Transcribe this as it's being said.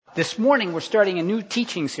This morning, we're starting a new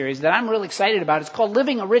teaching series that I'm really excited about. It's called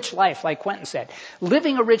Living a Rich Life, like Quentin said.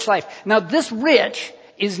 Living a Rich Life. Now, this rich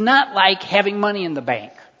is not like having money in the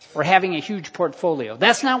bank or having a huge portfolio.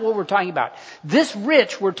 That's not what we're talking about. This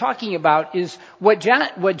rich we're talking about is what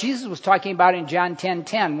Jesus was talking about in John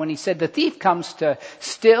 10:10 when he said the thief comes to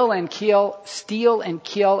steal and kill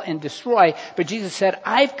and destroy. But Jesus said,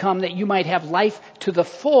 I've come that you might have life to the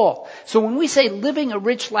full. So when we say living a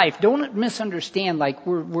rich life, don't misunderstand like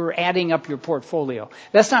we're adding up your portfolio.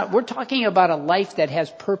 That's not, we're talking about a life that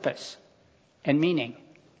has purpose and meaning.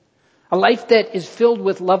 A life that is filled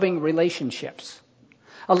with loving relationships.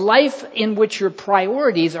 A life in which your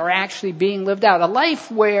priorities are actually being lived out. A life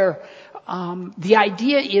where the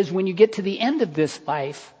idea is when you get to the end of this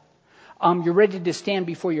life, you're ready to stand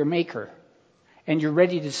before your Maker. And you're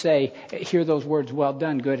ready to say, hear those words, well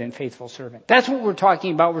done, good and faithful servant. That's what we're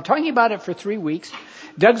talking about. We're talking about it for 3 weeks.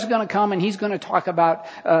 Doug's going to come and he's going to talk about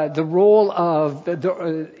the role of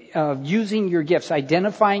using your gifts,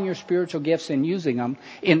 identifying your spiritual gifts and using them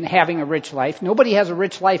in having a rich life. Nobody has a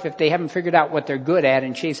rich life if they haven't figured out what they're good at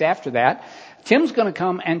and chase after that. Tim's going to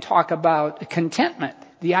come and talk about contentment,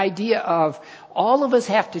 the idea of all of us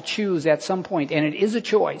have to choose at some point, and it is a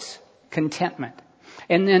choice, contentment.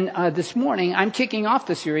 And then this morning, I'm kicking off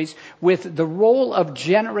the series with the role of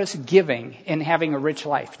generous giving in having a rich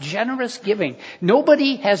life. Generous giving.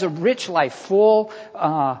 Nobody has a rich life, full,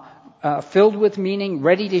 filled with meaning,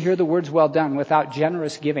 ready to hear the words well done without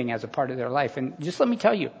generous giving as a part of their life. And just let me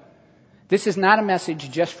tell you, this is not a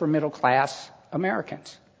message just for middle class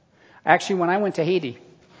Americans. Actually, when I went to Haiti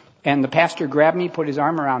and the pastor grabbed me, put his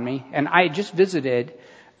arm around me, and I had just visited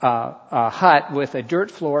a hut with a dirt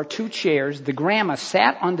floor, 2 chairs. The grandma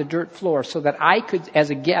sat on the dirt floor so that I could, as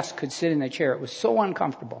a guest, could sit in the chair. It was so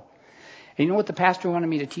uncomfortable. And you know what the pastor wanted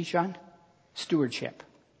me to teach on? Stewardship.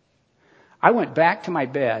 I went back to my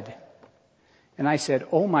bed and I said,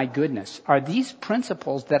 oh my goodness, are these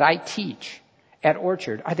principles that I teach at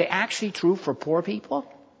Orchard, are they actually true for poor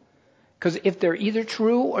people? Because if they're either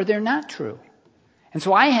true or they're not true. And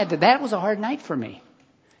so that was a hard night for me.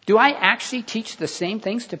 Do I actually teach the same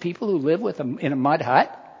things to people who live in a mud hut?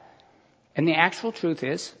 And the actual truth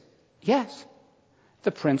is, yes.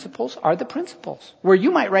 The principles are the principles. Where you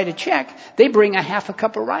might write a check, they bring a half a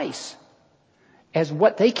cup of rice as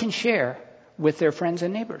what they can share with their friends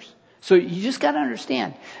and neighbors. So you just got to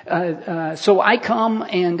understand. So I come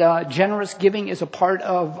and generous giving is a part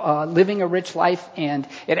of living a rich life, and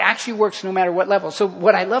it actually works no matter what level. So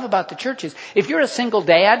what I love about the church is if you're a single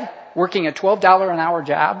dad working a $12 an hour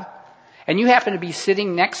job and you happen to be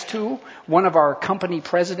sitting next to one of our company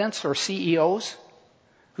presidents or CEOs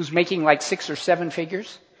who's making like 6 or 7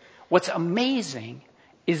 figures, what's amazing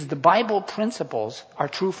is the Bible principles are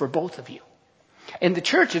true for both of you. And the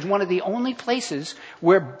church is one of the only places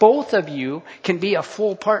where both of you can be a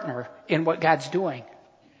full partner in what God's doing.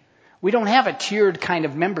 We don't have a tiered kind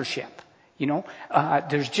of membership.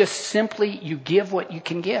 There's just simply you give what you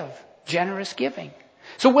can give. Generous giving.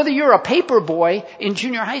 So whether you're a paper boy in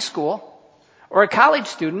junior high school or a college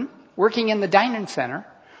student working in the dining center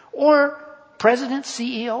or president,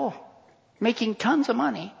 CEO, making tons of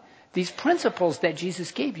money, these principles that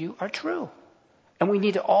Jesus gave you are true. And we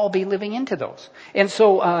need to all be living into those. And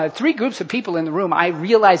so 3 groups of people in the room I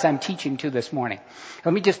realize I'm teaching to this morning.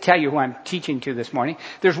 Let me just tell you who I'm teaching to this morning.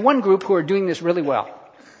 There's one group who are doing this really well.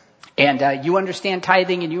 And you understand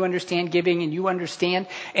tithing and you understand giving and you understand.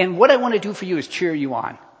 And what I want to do for you is cheer you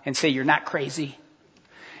on and say you're not crazy.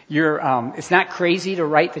 It's not crazy to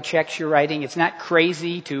write the checks you're writing. It's not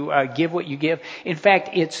crazy to give what you give. In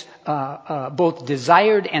fact, it's both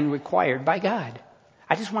desired and required by God.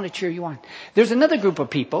 I just want to cheer you on. There's another group of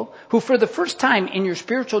people who for the first time in your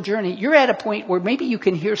spiritual journey, you're at a point where maybe you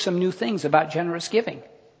can hear some new things about generous giving.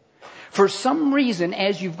 For some reason,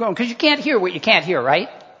 as you've grown, because you can't hear what you can't hear, right?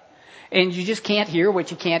 And you just can't hear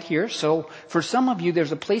what you can't hear. So for some of you,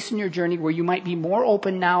 there's a place in your journey where you might be more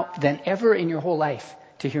open now than ever in your whole life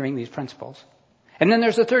to hearing these principles. And then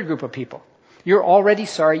there's a third group of people. You're already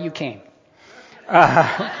sorry you came.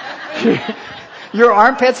 Your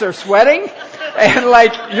armpits are sweating. And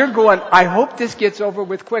you're going, I hope this gets over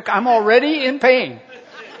with quick. I'm already in pain.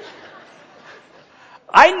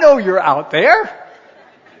 I know you're out there.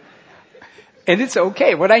 And it's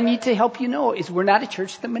okay. What I need to help you know is we're not a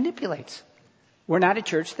church that manipulates. We're not a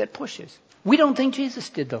church that pushes. We don't think Jesus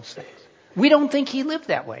did those things. We don't think he lived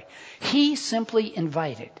that way. He simply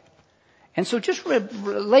invited. And so just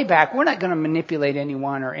lay back. We're not going to manipulate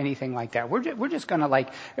anyone or anything like that. We're just going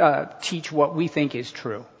to teach what we think is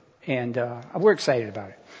true. And we're excited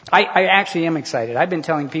about it. I actually am excited. I've been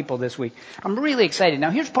telling people this week, I'm really excited. Now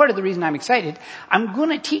here's part of the reason I'm excited. I'm going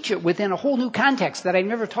to teach it within a whole new context that I've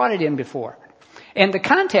never taught it in before. And the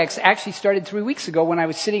context actually started 3 weeks ago when I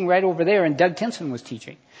was sitting right over there and Doug Tinson was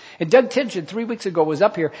teaching. And Doug Tinson 3 weeks ago was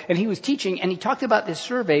up here and he was teaching and he talked about this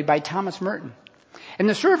survey by Thomas Merton. And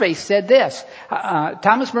the survey said this,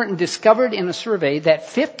 Thomas Merton discovered in a survey that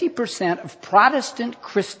 50% of Protestant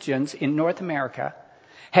Christians in North America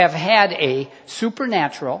have had a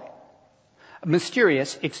supernatural,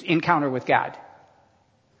 mysterious encounter with God.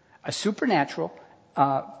 A supernatural,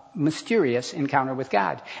 mysterious encounter with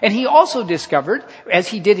God. And he also discovered, as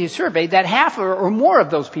he did his survey, that half or more of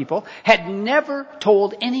those people had never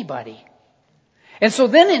told anybody. And so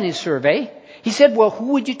then in his survey, he said, well,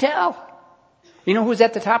 who would you tell? You know who was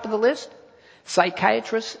at the top of the list?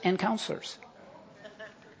 Psychiatrists and counselors.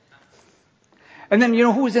 And then you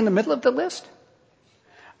know who was in the middle of the list?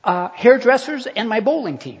 Hairdressers and my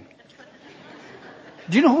bowling team.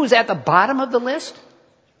 Do you know who was at the bottom of the list?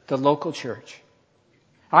 The local church.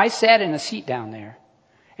 I sat in a seat down there,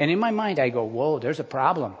 and in my mind I go, whoa, there's a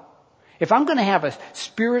problem. If I'm going to have a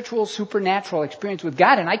spiritual, supernatural experience with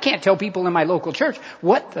God, and I can't tell people in my local church,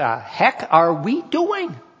 what the heck are we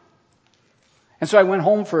doing? And so I went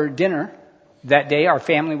home for dinner that day. Our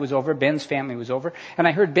family was over. Ben's family was over. And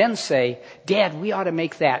I heard Ben say, Dad, we ought to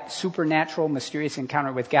make that supernatural, mysterious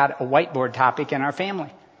encounter with God a whiteboard topic in our family.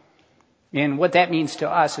 And what that means to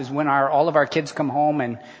us is when all of our kids come home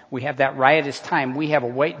and we have that riotous time, we have a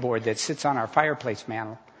whiteboard that sits on our fireplace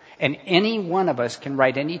mantel. And any one of us can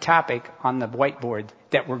write any topic on the whiteboard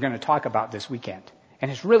that we're going to talk about this weekend. And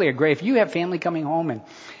it's really if you have family coming home and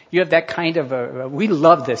you have that kind of we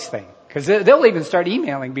love this thing. Because they'll even start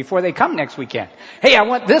emailing before they come next weekend. Hey, I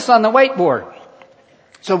want this on the whiteboard.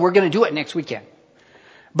 So we're going to do it next weekend.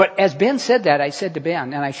 But as Ben said that, I said to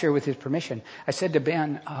Ben, and I share with his permission, I said to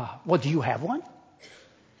Ben, well, do you have one?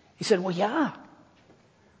 He said, well, yeah.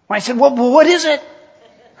 Well, I said, well, what is it?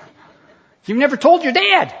 You've never told your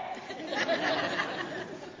dad.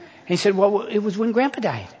 He said, well, it was when Grandpa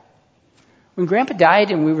died. When Grandpa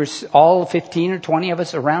died and we were all 15 or 20 of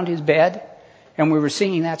us around his bed, and we were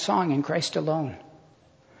singing that song, In Christ Alone.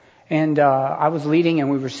 And I was leading and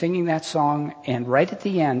we were singing that song. And right at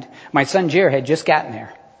the end, my son Jer had just gotten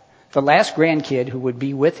there. The last grandkid who would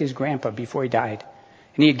be with his grandpa before he died.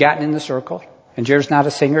 And he had gotten in the circle. And Jer's not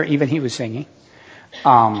a singer. Even he was singing.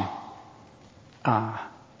 And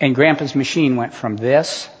Grandpa's machine went from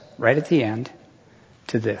this, right at the end,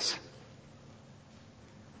 to this.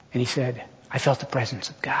 And he said, I felt the presence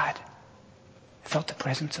of God. I felt the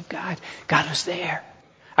presence of God. God was there.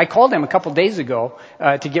 I called him a couple days ago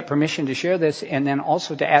to get permission to share this and then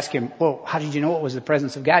also to ask him, well, how did you know it was the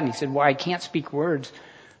presence of God? And he said, well, I can't speak words,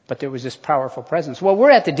 but there was this powerful presence. Well,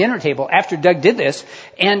 we're at the dinner table after Doug did this,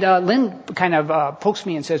 and Lynn kind of pokes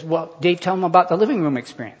me and says, well, Dave, tell him about the living room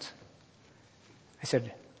experience. I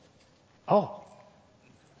said, oh,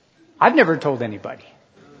 I've never told anybody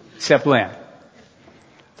except Lynn.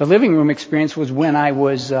 The living room experience was when I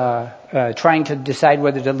was trying to decide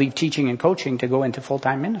whether to leave teaching and coaching to go into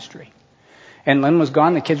full-time ministry. And Lynn was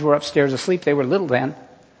gone. The kids were upstairs asleep. They were little then.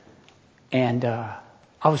 And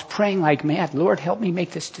I was praying like mad, Lord, help me make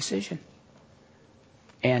this decision.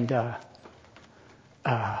 And a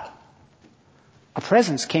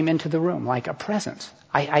presence came into the room, like a presence.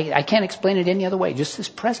 I can't explain it any other way. Just this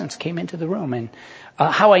presence came into the room. And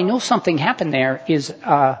how I know something happened there is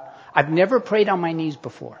I've never prayed on my knees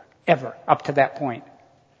before, ever, up to that point.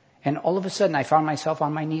 And all of a sudden, I found myself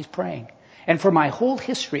on my knees praying. And for my whole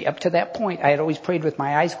history up to that point, I had always prayed with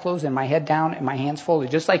my eyes closed and my head down and my hands folded,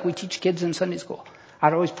 just like we teach kids in Sunday school.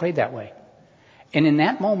 I'd always prayed that way. And in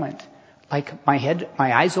that moment, like my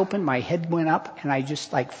eyes opened, my head went up, and I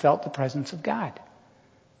just like felt the presence of God.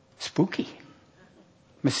 Spooky.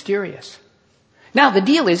 Mysterious. Now, the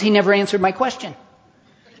deal is he never answered my question.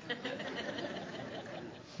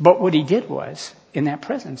 But what he did was, in that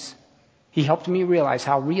presence, he helped me realize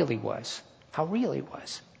how real he was. How real he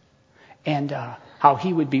was. And how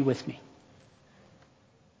he would be with me.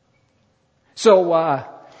 So,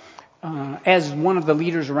 as one of the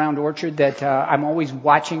leaders around Orchard, that I'm always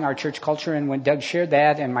watching our church culture, and when Doug shared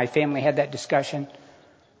that and my family had that discussion,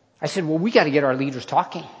 I said, well, we got to get our leaders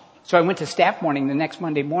talking. So I went to staff morning the next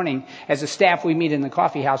Monday morning. As a staff, we meet in the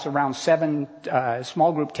coffee house around 7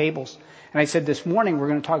 small group tables. And I said, this morning we're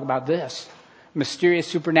going to talk about this. Mysterious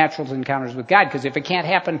supernatural encounters with God. Because if it can't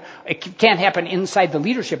happen inside the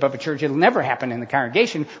leadership of a church, it'll never happen in the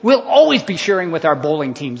congregation. We'll always be sharing with our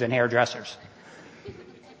bowling teams and hairdressers.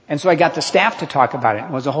 And so I got the staff to talk about it.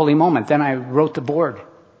 It was a holy moment. Then I wrote the board.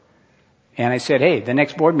 And I said, hey, the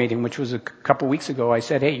next board meeting, which was a couple weeks ago, I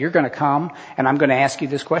said, hey, you're going to come and I'm going to ask you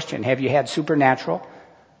this question. Have you had supernatural,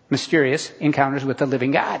 mysterious encounters with the living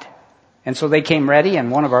God? And so they came ready, and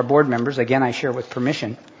one of our board members, again, I share with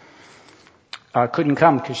permission, couldn't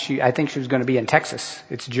come because I think she was going to be in Texas.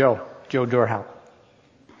 It's Joe Dorhout.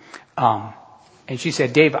 And she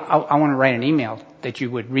said, Dave, I want to write an email that you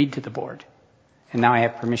would read to the board. And now I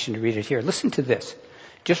have permission to read it here. Listen to this,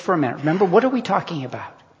 just for a minute. Remember, what are we talking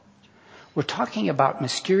about? We're talking about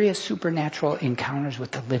mysterious supernatural encounters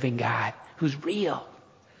with the living God who's real.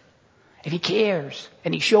 And he cares.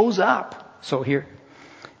 And he shows up. So here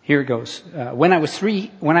it goes. When I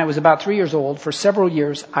was about 3 years old, for several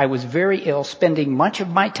years, I was very ill, spending much of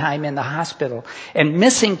my time in the hospital and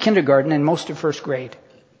missing kindergarten and most of first grade.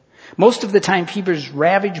 Most of the time, fevers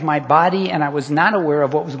ravaged my body, and I was not aware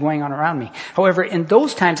of what was going on around me. However, in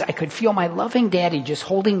those times, I could feel my loving daddy just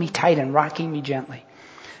holding me tight and rocking me gently.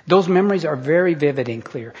 Those memories are very vivid and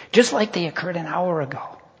clear, just like they occurred an hour ago.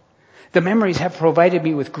 The memories have provided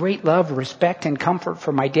me with great love, respect, and comfort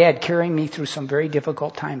for my dad, carrying me through some very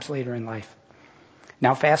difficult times later in life.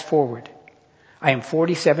 Now, fast forward. I am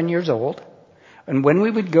 47 years old, and when we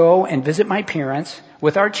would go and visit my parents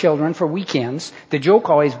with our children for weekends, the joke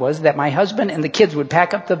always was that my husband and the kids would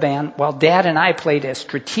pack up the van while Dad and I played a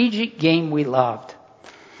strategic game we loved.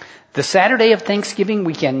 The Saturday of Thanksgiving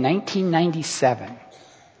weekend, 1997,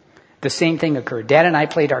 the same thing occurred. Dad and I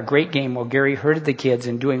played our great game while Gary herded the kids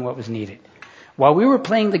and doing what was needed. While we were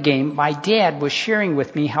playing the game, my dad was sharing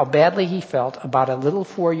with me how badly he felt about a little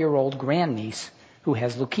 4-year-old grandniece who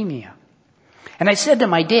has leukemia. And I said to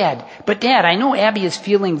my dad, but Dad, I know Abby is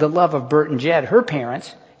feeling the love of Bert and Jed, her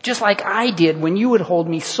parents, just like I did when you would hold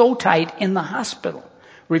me so tight in the hospital,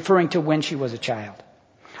 referring to when she was a child.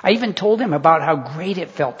 I even told him about how great it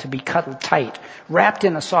felt to be cuddled tight, wrapped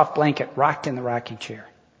in a soft blanket, rocked in the rocking chair.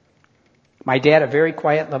 My dad, a very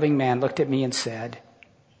quiet, loving man, looked at me and said,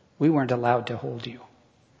 we weren't allowed to hold you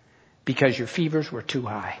because your fevers were too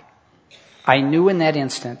high. I knew in that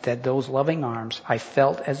instant that those loving arms I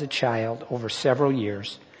felt as a child over several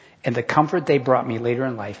years, and the comfort they brought me later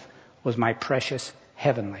in life, was my precious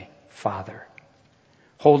heavenly Father,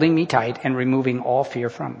 holding me tight and removing all fear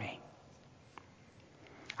from me.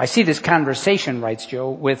 I see this conversation, writes Joe,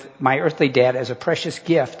 with my earthly dad as a precious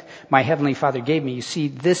gift my Heavenly Father gave me. You see,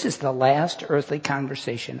 this is the last earthly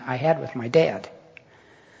conversation I had with my dad.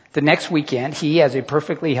 The next weekend, he, as a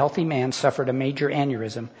perfectly healthy man, suffered a major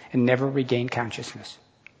aneurysm and never regained consciousness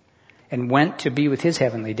and went to be with his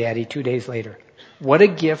Heavenly Daddy 2 days later. What a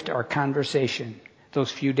gift our conversation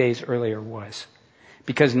those few days earlier was.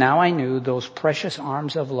 Because now I knew those precious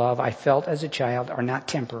arms of love I felt as a child are not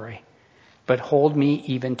temporary, but hold me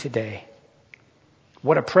even today.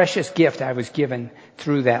 What a precious gift I was given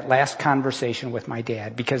through that last conversation with my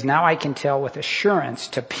dad, because now I can tell with assurance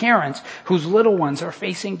to parents whose little ones are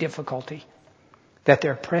facing difficulty that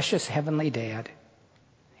their precious heavenly dad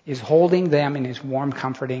is holding them in his warm,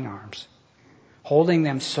 comforting arms, holding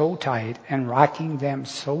them so tight and rocking them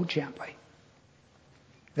so gently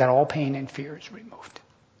that all pain and fear is removed.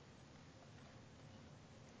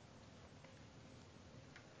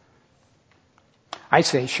 I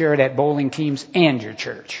say share it at bowling teams and your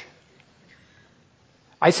church.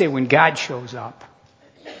 I say when God shows up,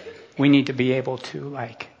 we need to be able to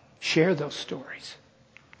share those stories.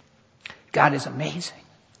 God is amazing.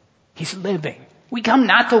 He's living. We come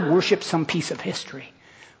not to worship some piece of history.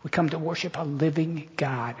 We come to worship a living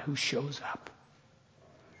God who shows up.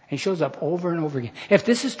 He shows up over and over again. If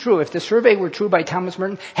this is true, if the survey were true by Thomas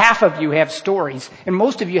Merton, half of you have stories, and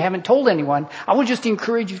most of you haven't told anyone. I would just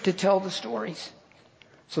encourage you to tell the stories.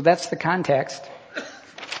 So that's the context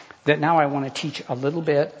that now I want to teach a little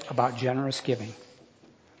bit about generous giving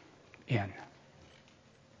in.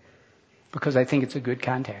 Because I think it's a good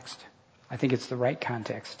context. I think it's the right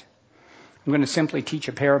context. I'm going to simply teach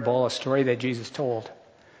a parable, a story that Jesus told.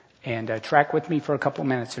 And track with me for a couple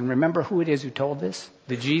minutes. And remember who it is who told this.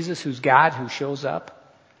 The Jesus who's God, who shows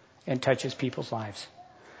up and touches people's lives.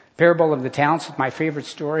 Parable of the Talents is my favorite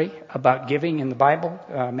story about giving in the Bible,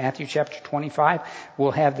 Matthew chapter 25.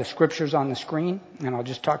 We'll have the scriptures on the screen, and I'll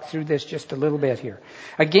just talk through this just a little bit here.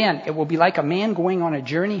 Again, it will be like a man going on a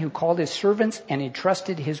journey who called his servants and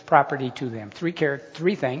entrusted his property to them. Three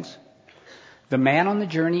things. The man on the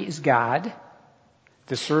journey is God.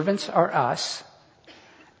 The servants are us.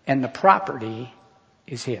 And the property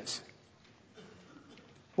is his.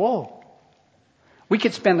 Whoa. We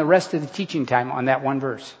could spend the rest of the teaching time on that one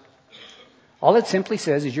verse. All it simply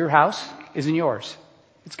says is your house isn't yours.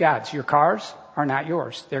 It's God's. Your cars are not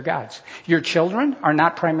yours. They're God's. Your children are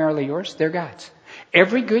not primarily yours. They're God's.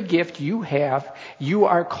 Every good gift you have, you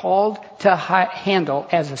are called to handle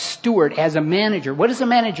as a steward, as a manager. What does a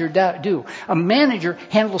manager do? A manager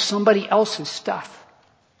handles somebody else's stuff.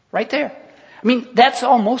 Right there. I mean, that's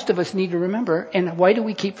all most of us need to remember. And why do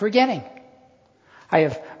we keep forgetting? I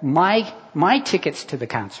have my tickets to the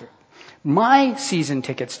concert, my season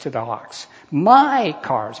tickets to the Hawks, my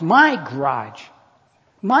cars, my garage,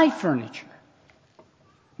 my furniture,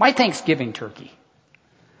 my Thanksgiving turkey.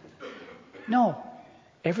 No.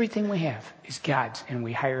 Everything we have is God's, and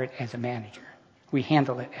we hire it as a manager. We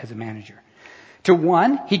handle it as a manager. To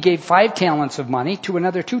one, he gave 5 talents of money, to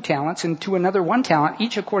another 2 talents, and to another 1 talent,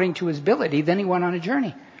 each according to his ability. Then he went on a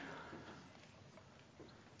journey.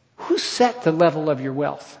 Who set the level of your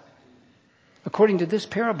wealth? According to this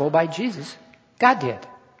parable by Jesus, God did.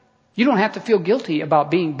 You don't have to feel guilty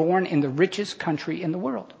about being born in the richest country in the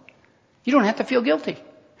world. You don't have to feel guilty.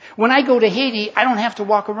 When I go to Haiti, I don't have to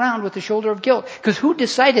walk around with the shoulder of guilt. Because who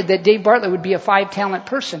decided that Dave Bartlett would be a 5-talent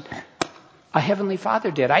person? A Heavenly Father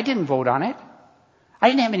did. I didn't vote on it. I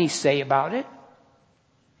didn't have any say about it.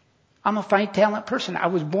 I'm a 5-talent person. I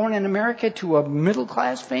was born in America to a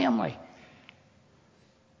middle-class family.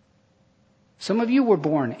 Some of you were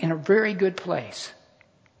born in a very good place.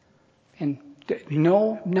 And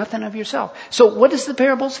know nothing of yourself. So what does the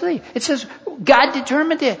parable say? It says God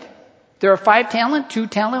determined it. There are 5 talent, 2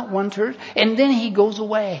 talent, 1 third, and then he goes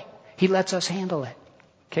away. He lets us handle it.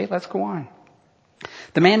 Okay, let's go on.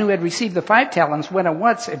 The man who had received the 5 talents went at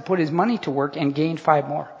once and put his money to work and gained 5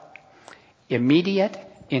 more. Immediate,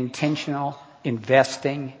 intentional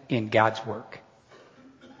investing in God's work.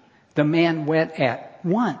 The man went at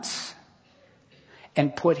once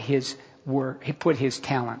and put his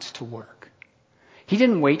talents to work. He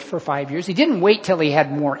didn't wait for 5 years. He didn't wait till he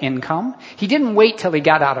had more income. He didn't wait till he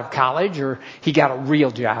got out of college or he got a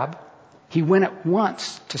real job. He went at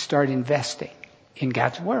once to start investing in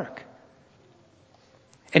God's work.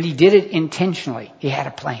 And he did it intentionally. He had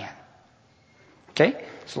a plan. Okay?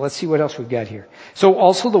 So let's see what else we've got here. So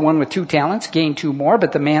also the one with 2 talents gained 2 more,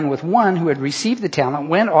 but the man with 1 who had received the talent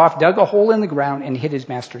went off, dug a hole in the ground, and hid his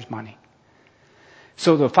master's money.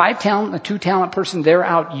 So the 5 talent, the 2 talent person, they're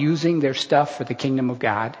out using their stuff for the kingdom of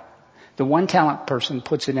God. The 1 talent person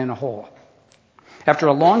puts it in a hole. After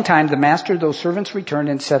a long time, the master of those servants returned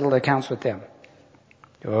and settled accounts with them.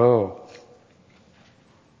 Oh.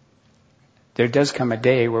 There does come a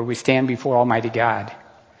day where we stand before Almighty God.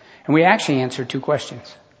 And we actually answer 2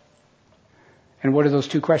 questions. And what are those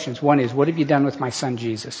 2 questions? One is, what have you done with my son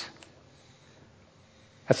Jesus?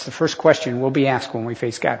 That's the first question we'll be asked when we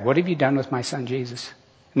face God. What have you done with my son Jesus?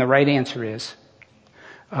 And the right answer is,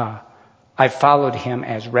 I followed him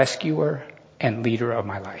as rescuer and leader of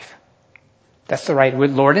my life. That's the right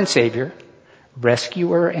word, Lord and Savior,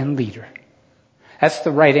 rescuer and leader. That's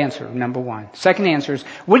the right answer, number 1. Second answer is,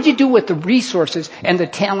 what did you do with the resources and the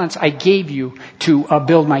talents I gave you to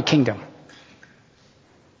build my kingdom?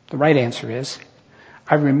 The right answer is,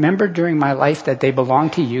 I remembered during my life that they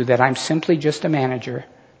belong to you, that I'm simply just a manager,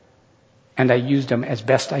 and I used them as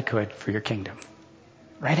best I could for your kingdom.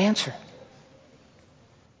 Right answer.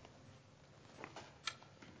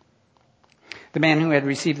 The man who had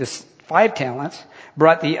received the 5 talents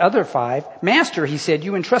brought the other 5. Master, he said,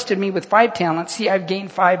 you entrusted me with 5 talents. See, I've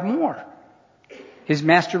gained 5 more. His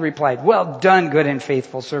master replied, well done, good and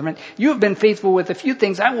faithful servant. You have been faithful with a few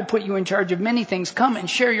things. I will put you in charge of many things. Come and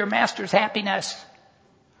share your master's happiness.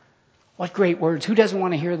 What great words. Who doesn't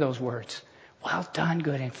want to hear those words? Well done,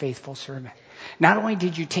 good and faithful servant. Not only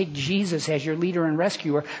did you take Jesus as your leader and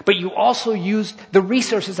rescuer, but you also used the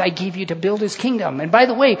resources I gave you to build his kingdom. And by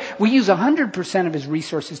the way, we use 100% of his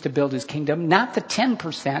resources to build his kingdom, not the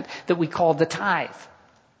 10% that we call the tithe.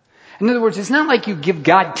 In other words, it's not like you give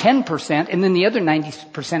God 10% and then the other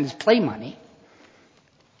 90% is play money.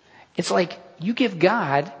 It's like you give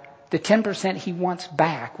God the 10% he wants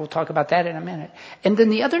back. We'll talk about that in a minute. And then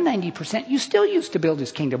the other 90% you still use to build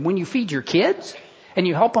his kingdom. When you feed your kids and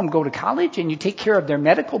you help them go to college and you take care of their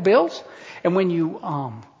medical bills, and when you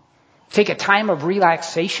take a time of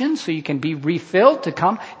relaxation so you can be refilled to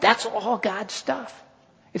come, that's all God's stuff.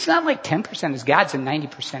 It's not like 10% is God's and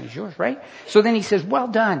 90% is yours, right? So then he says, well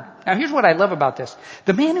done. Now here's what I love about this.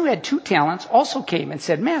 The man who had 2 talents also came and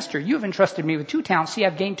said, Master, you have entrusted me with 2 talents. See,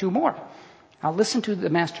 I've gained 2 more. Now listen to the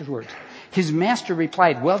master's words. His master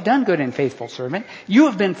replied, well done, good and faithful servant. You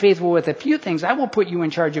have been faithful with a few things. I will put you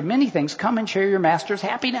in charge of many things. Come and share your master's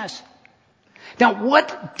happiness. Now,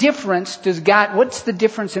 what's the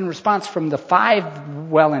difference in response from the 5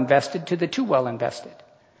 well invested to the 2 well invested?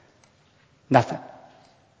 Nothing.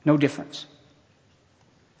 No difference.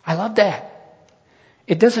 I love that.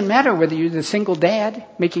 It doesn't matter whether you're the single dad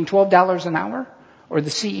making $12 an hour or the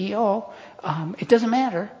CEO, it doesn't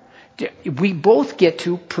matter. We both get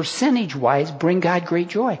to, percentage-wise, bring God great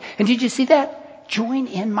joy. And did you see that? Join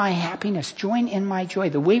in my happiness. Join in my joy.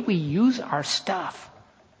 The way we use our stuff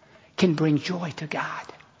can bring joy to God.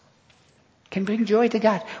 Can bring joy to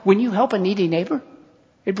God. When you help a needy neighbor,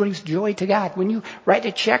 it brings joy to God. When you write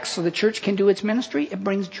a check so the church can do its ministry, it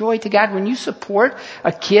brings joy to God. When you support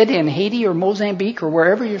a kid in Haiti or Mozambique or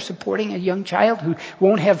wherever you're supporting a young child who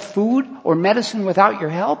won't have food or medicine without your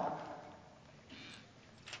help,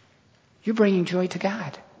 you're bringing joy to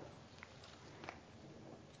God.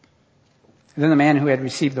 And then the man who had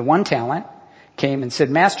received the 1 talent came and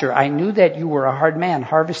said, Master, I knew that you were a hard man,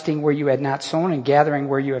 harvesting where you had not sown and gathering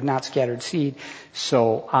where you have not scattered seed.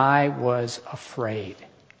 So I was afraid.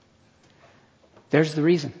 There's the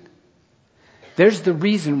reason. There's the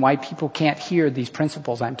reason why people can't hear these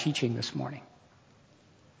principles I'm teaching this morning.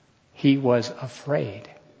 He was afraid.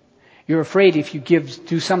 You're afraid if you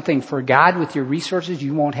do something for God with your resources,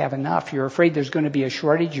 you won't have enough. You're afraid there's going to be a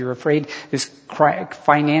shortage. You're afraid this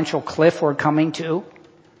financial cliff we're coming to.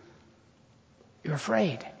 You're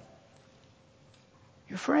afraid.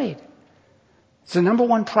 You're afraid. It's the number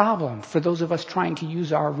one problem for those of us trying to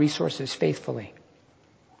use our resources faithfully.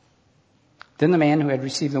 Then the man who had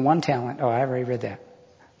received the 1 talent, I already read that.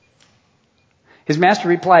 His master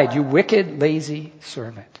replied, you wicked, lazy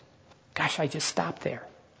servant. Gosh, I just stopped there.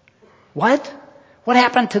 What? What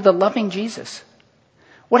happened to the loving Jesus?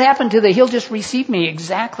 What happened to he'll just receive me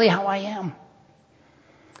exactly how I am?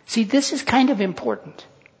 See, this is kind of important.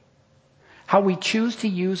 How we choose to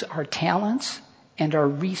use our talents and our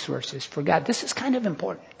resources for God. This is kind of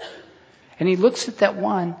important. And he looks at that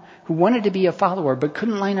one who wanted to be a follower but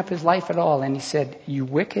couldn't line up his life at all. And he said, you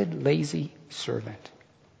wicked, lazy servant.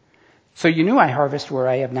 So you knew I harvest where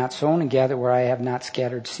I have not sown and gather where I have not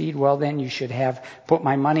scattered seed. Well, then you should have put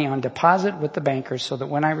my money on deposit with the bankers so that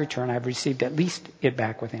when I return, I've received at least it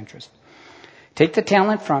back with interest. Take the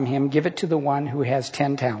talent from him, give it to the one who has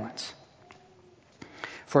 10 talents.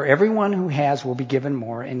 For everyone who has will be given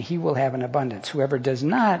more, and he will have an abundance. Whoever does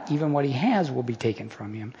not, even what he has will be taken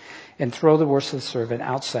from him. And throw the worthless servant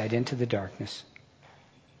outside into the darkness.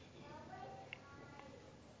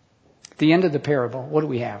 At the end of the parable, what do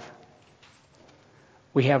we have?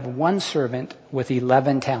 We have one servant with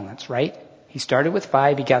 11 talents, right? He started with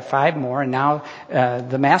 5, he got 5 more, and now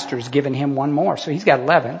the master's given him 1 more. So he's got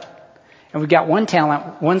 11. And we've got one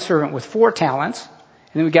servant with 4 talents,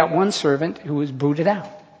 and then we've got one servant who was booted out.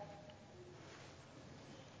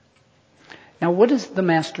 Now, what does the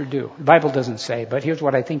master do? The Bible doesn't say, but here's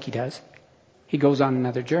what I think he does. He goes on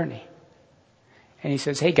another journey. And he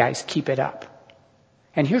says, hey guys, keep it up.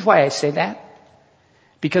 And here's why I say that.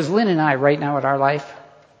 Because Lynn and I, right now at our life,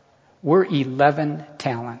 we're 11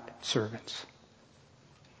 talent servants.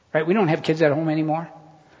 Right? We don't have kids at home anymore.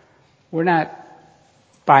 We're not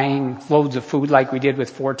buying loads of food like we did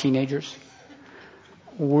with 4 teenagers.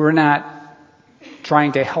 We're not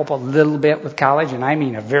trying to help a little bit with college, and I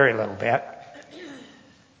mean a very little bit.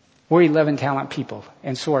 We're 11 talent people,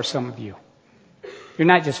 and so are some of you. You're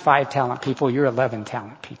not just 5 talent people, you're 11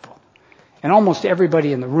 talent people. And almost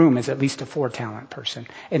everybody in the room is at least a 4 talent person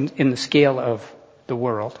in the scale of the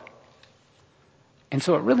world. And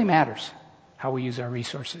so it really matters how we use our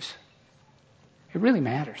resources. It really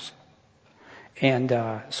matters. And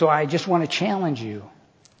so I just want to challenge you.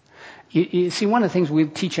 You see, one of the things we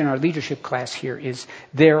teach in our leadership class here is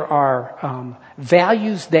there are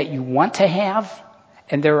values that you want to have,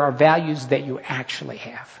 and there are values that you actually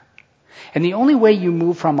have. And the only way you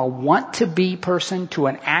move from a want-to-be person to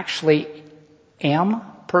an actually am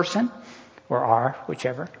person, or are,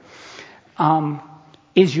 whichever,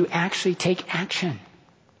 is you actually take action.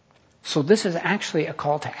 So this is actually a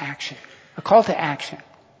call to action. A call to action.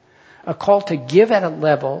 A call to give at a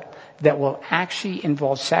level that will actually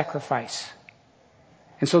involve sacrifice.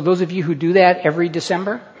 And so those of you who do that every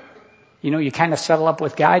December, you kind of settle up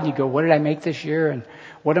with God and you go, what did I make this year? And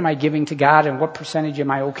what am I giving to God? And what percentage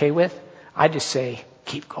am I okay with? I just say,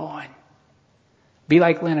 keep going. Be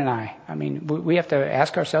like Lynn and I. I mean, we have to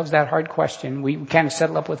ask ourselves that hard question. We kind of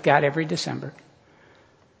settle up with God every December.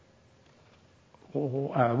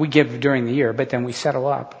 We give during the year, but then we settle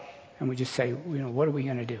up and we just say, what are we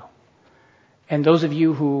going to do? And those of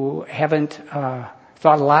you who haven't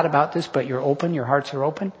thought a lot about this, but you're open, your hearts are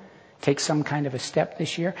open, take some kind of a step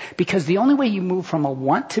this year. Because the only way you move from a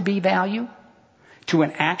want-to-be value to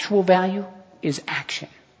an actual value is action.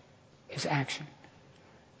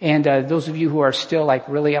 And those of you who are still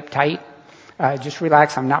really uptight, just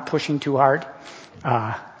relax. I'm not pushing too hard.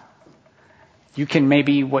 You can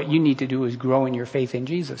maybe, what you need to do is grow in your faith in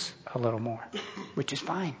Jesus a little more, which is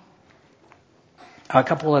fine. A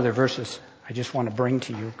couple other verses I just want to bring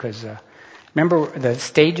to you because remember the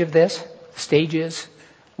stage of this? The stage is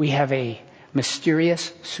we have a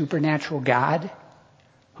mysterious supernatural God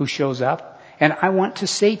who shows up. And I want to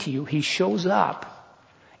say to you, he shows up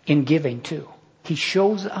in giving too. He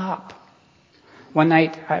shows up. One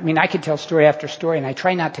night, I could tell story after story, and I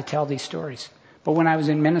try not to tell these stories. But when I was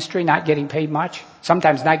in ministry, not getting paid much,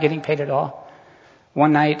 sometimes not getting paid at all,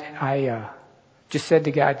 one night I just said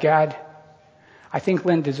to God, God, I think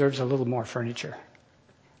Lynn deserves a little more furniture.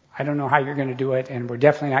 I don't know how you're going to do it, and we're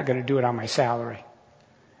definitely not going to do it on my salary.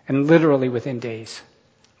 And literally within days,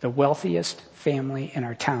 the wealthiest family in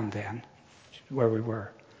our town then, where we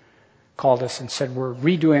were, called us and said, we're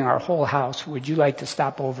redoing our whole house. Would you like to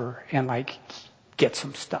stop over and get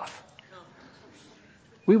some stuff?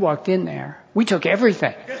 We walked in there. We took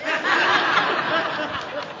everything.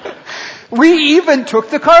 We even took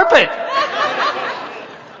the carpet.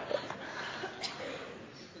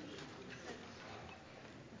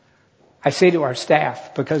 I say to our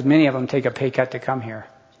staff, because many of them take a pay cut to come here,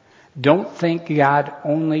 don't think God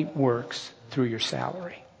only works through your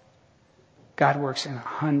salary. God works in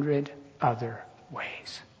 100 other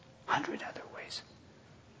ways. 100 other ways.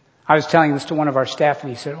 I was telling this to one of our staff,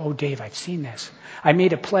 and he said, oh, Dave, I've seen this. I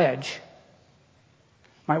made a pledge.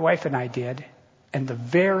 My wife and I did. And the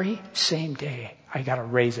very same day, I got a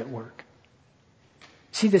raise at work.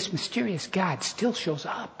 See, this mysterious God still shows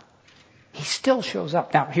up. He still shows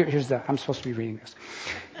up. Now, I'm supposed to be reading this.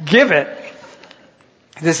 Give it.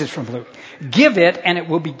 This is from Luke. Give it, and it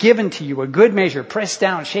will be given to you. A good measure, pressed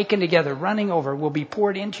down, shaken together, running over, will be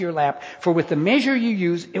poured into your lap. For with the measure you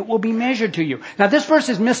use, it will be measured to you. Now, this verse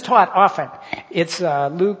is mistaught often. It's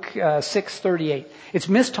Luke 6:38. It's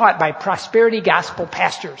mistaught by prosperity gospel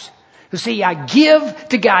pastors who say, give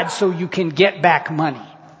to God so you can get back money.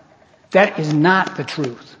 That is not the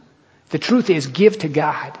truth. The truth is give to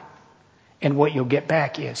God, and what you'll get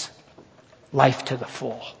back is life to the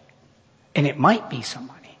full. And it might be some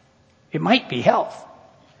money. It might be health.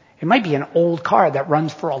 It might be an old car that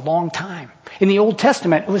runs for a long time. In the Old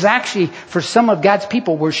Testament, it was actually, for some of God's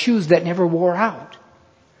people, were shoes that never wore out.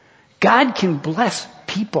 God can bless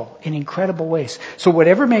people in incredible ways. So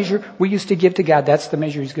whatever measure we used to give to God, that's the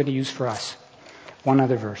measure he's going to use for us. One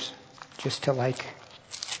other verse, just to lay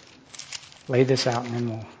this out, and then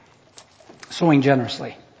we'll. Sowing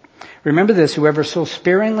generously. Remember this, whoever sows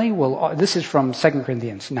sparingly will, this is from 2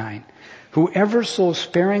 Corinthians 9. Whoever sows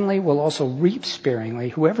sparingly will also reap sparingly.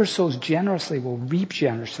 Whoever sows generously will reap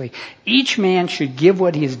generously. Each man should give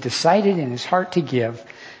what he has decided in his heart to give,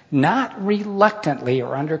 not reluctantly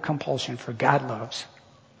or under compulsion, for God loves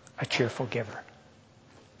a cheerful giver.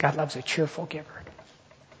 God loves a cheerful giver.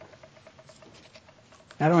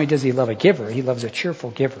 Not only does he love a giver, he loves a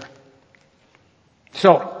cheerful giver.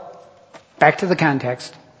 So, back to the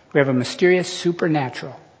context. We have a mysterious,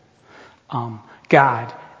 supernatural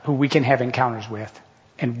God who we can have encounters with.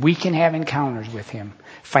 And we can have encounters with him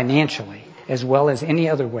financially as well as any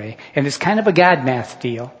other way. And it's kind of a God math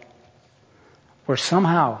deal where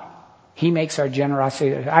somehow he makes our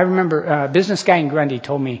generosity. I remember a business guy in Grundy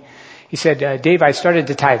told me, he said, Dave, I started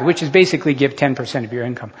to tithe, which is basically give 10% of your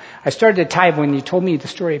income. I started to tithe when you told me the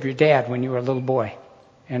story of your dad when you were a little boy.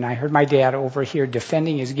 And I heard my dad over here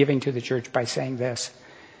defending his giving to the church by saying this.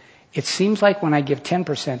 It seems like when I give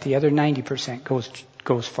 10%, the other 90%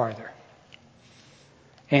 goes farther.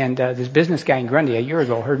 And this business guy in Grundy a year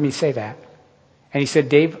ago heard me say that. And he said,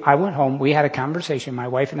 Dave, I went home, we had a conversation, my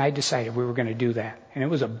wife and I decided we were going to do that. And it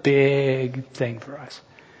was a big thing for us.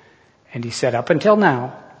 And he said, up until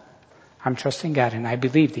now, I'm trusting God, and I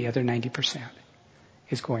believe the other 90%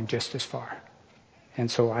 is going just as far. And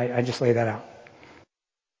so I just lay that out.